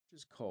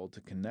Is called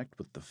to connect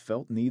with the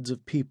felt needs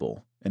of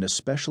people and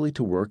especially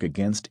to work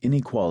against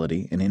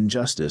inequality and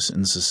injustice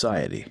in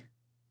society.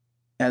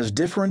 As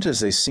different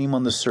as they seem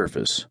on the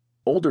surface,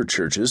 older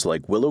churches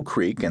like Willow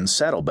Creek and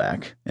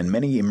Saddleback and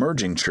many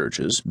emerging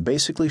churches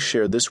basically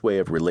share this way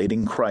of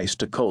relating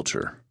Christ to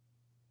culture.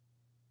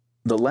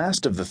 The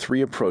last of the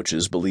three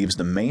approaches believes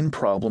the main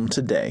problem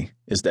today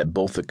is that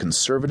both the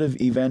conservative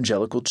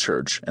evangelical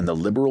church and the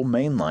liberal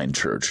mainline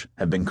church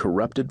have been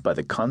corrupted by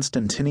the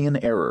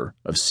Constantinian error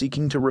of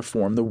seeking to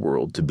reform the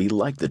world to be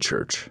like the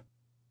church.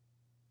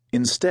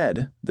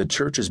 Instead, the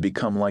church has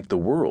become like the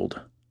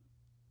world.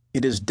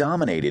 It is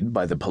dominated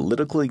by the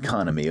political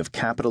economy of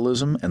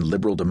capitalism and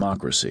liberal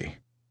democracy.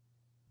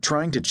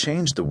 Trying to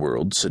change the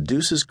world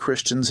seduces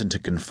Christians into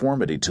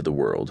conformity to the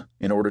world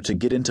in order to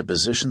get into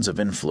positions of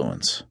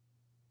influence.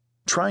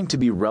 Trying to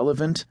be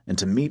relevant and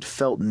to meet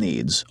felt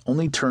needs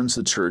only turns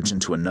the church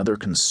into another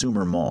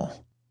consumer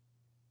mall.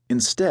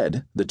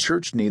 Instead, the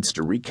church needs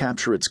to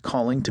recapture its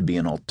calling to be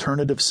an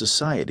alternative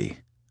society,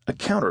 a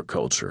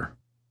counterculture.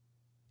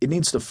 It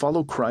needs to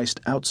follow Christ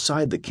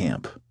outside the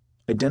camp,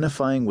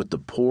 identifying with the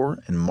poor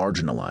and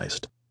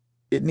marginalized.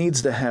 It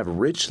needs to have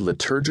rich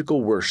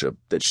liturgical worship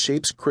that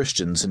shapes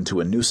Christians into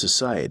a new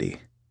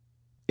society.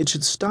 It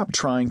should stop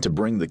trying to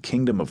bring the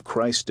kingdom of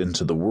Christ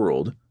into the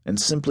world and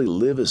simply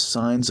live as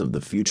signs of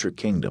the future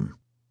kingdom.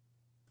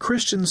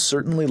 Christians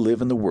certainly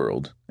live in the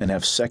world and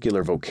have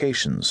secular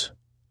vocations,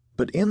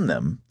 but in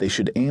them they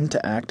should aim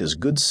to act as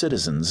good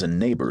citizens and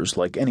neighbors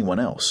like anyone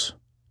else.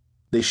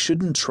 They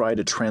shouldn't try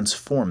to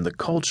transform the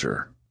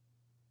culture.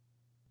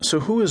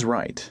 So who is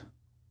right?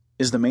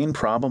 Is the main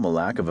problem a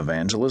lack of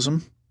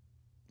evangelism?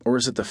 Or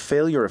is it the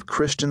failure of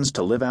Christians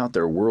to live out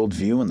their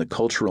worldview in the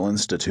cultural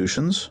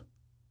institutions?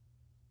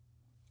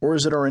 Or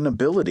is it our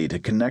inability to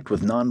connect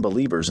with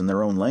non-believers in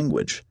their own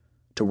language,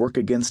 to work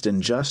against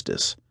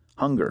injustice,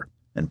 hunger,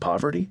 and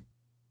poverty?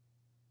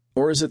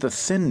 Or is it the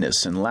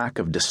thinness and lack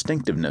of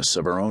distinctiveness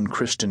of our own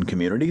Christian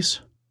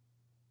communities?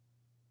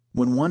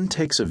 When one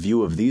takes a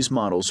view of these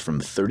models from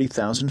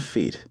 30,000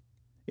 feet,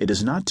 it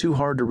is not too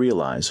hard to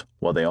realize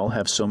why they all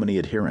have so many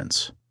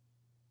adherents.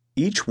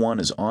 Each one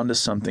is onto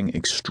something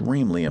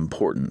extremely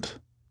important.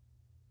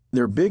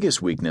 Their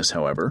biggest weakness,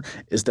 however,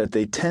 is that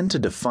they tend to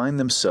define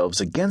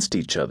themselves against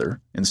each other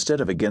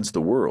instead of against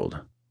the world.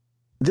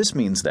 This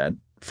means that,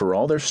 for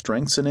all their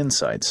strengths and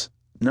insights,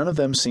 none of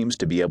them seems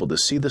to be able to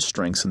see the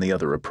strengths in the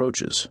other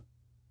approaches.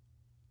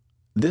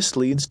 This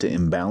leads to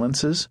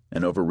imbalances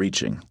and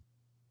overreaching.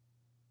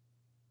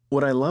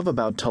 What I love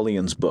about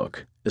Tullian's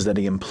book is that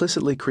he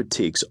implicitly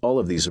critiques all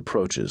of these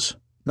approaches,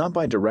 not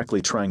by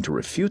directly trying to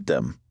refute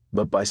them,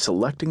 but by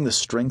selecting the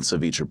strengths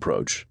of each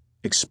approach,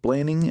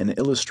 explaining and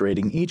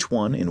illustrating each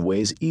one in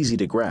ways easy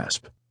to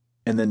grasp,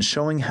 and then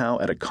showing how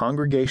at a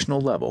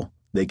congregational level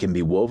they can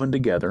be woven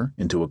together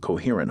into a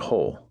coherent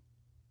whole.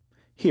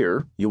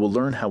 Here you will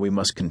learn how we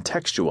must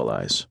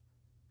contextualize,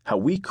 how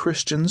we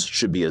Christians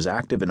should be as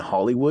active in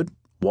Hollywood,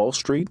 Wall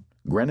Street,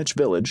 Greenwich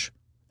Village,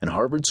 and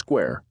Harvard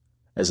Square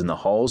as in the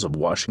halls of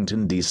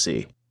Washington,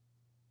 D.C.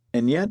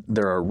 And yet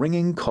there are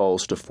ringing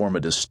calls to form a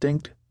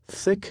distinct,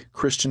 thick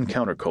Christian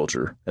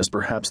counterculture as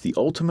perhaps the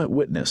ultimate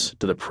witness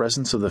to the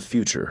presence of the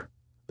future,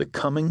 the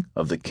coming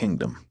of the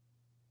kingdom.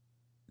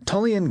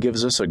 Tullian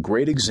gives us a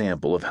great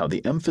example of how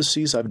the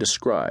emphases I've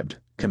described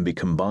can be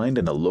combined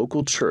in a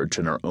local church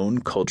in our own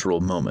cultural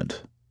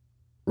moment.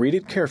 Read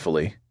it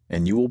carefully,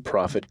 and you will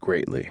profit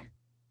greatly.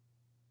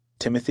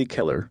 Timothy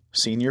Keller,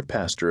 Senior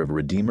Pastor of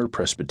Redeemer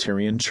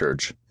Presbyterian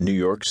Church, New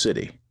York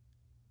City,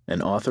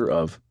 and author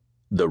of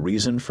The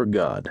Reason for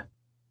God.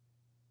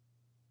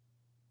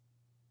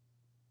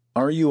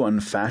 Are you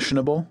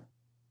unfashionable?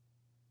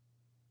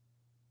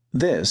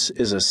 This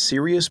is a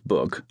serious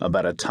book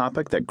about a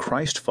topic that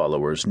Christ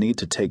followers need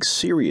to take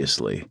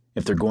seriously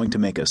if they're going to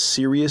make a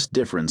serious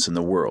difference in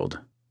the world.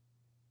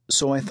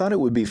 So I thought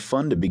it would be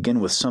fun to begin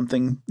with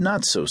something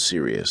not so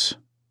serious.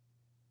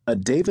 A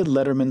David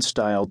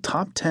Letterman-style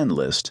top 10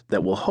 list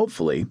that will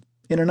hopefully,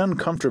 in an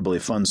uncomfortably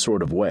fun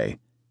sort of way,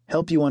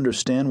 help you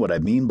understand what I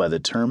mean by the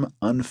term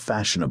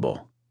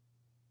unfashionable.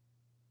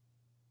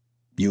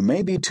 You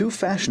may be too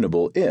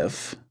fashionable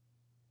if...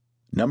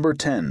 Number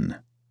 10.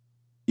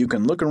 You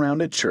can look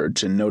around at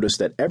church and notice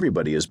that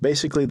everybody is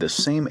basically the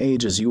same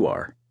age as you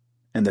are,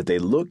 and that they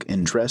look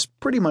and dress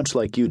pretty much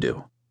like you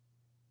do.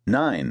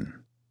 9.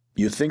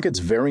 You think it's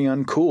very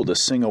uncool to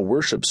sing a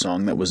worship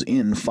song that was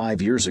in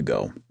 5 years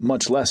ago,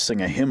 much less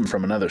sing a hymn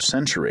from another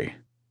century.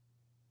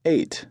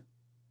 8.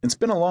 It's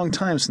been a long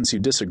time since you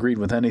disagreed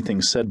with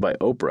anything said by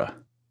Oprah.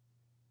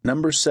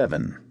 Number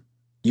 7.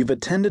 You've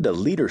attended a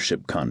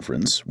leadership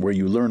conference where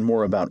you learn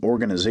more about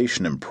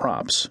organization and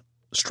props,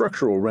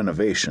 structural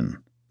renovation,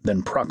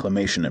 than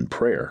proclamation and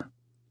prayer,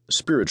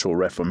 spiritual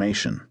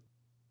reformation.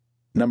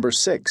 Number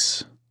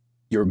 6.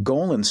 Your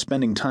goal in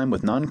spending time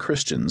with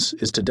non-Christians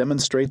is to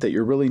demonstrate that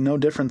you're really no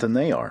different than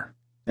they are,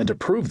 and to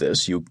prove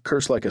this, you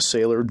curse like a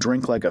sailor,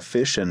 drink like a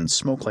fish, and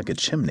smoke like a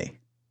chimney.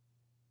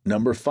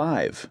 Number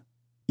 5.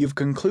 You've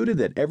concluded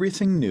that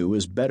everything new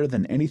is better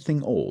than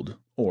anything old,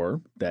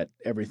 or that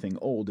everything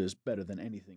old is better than anything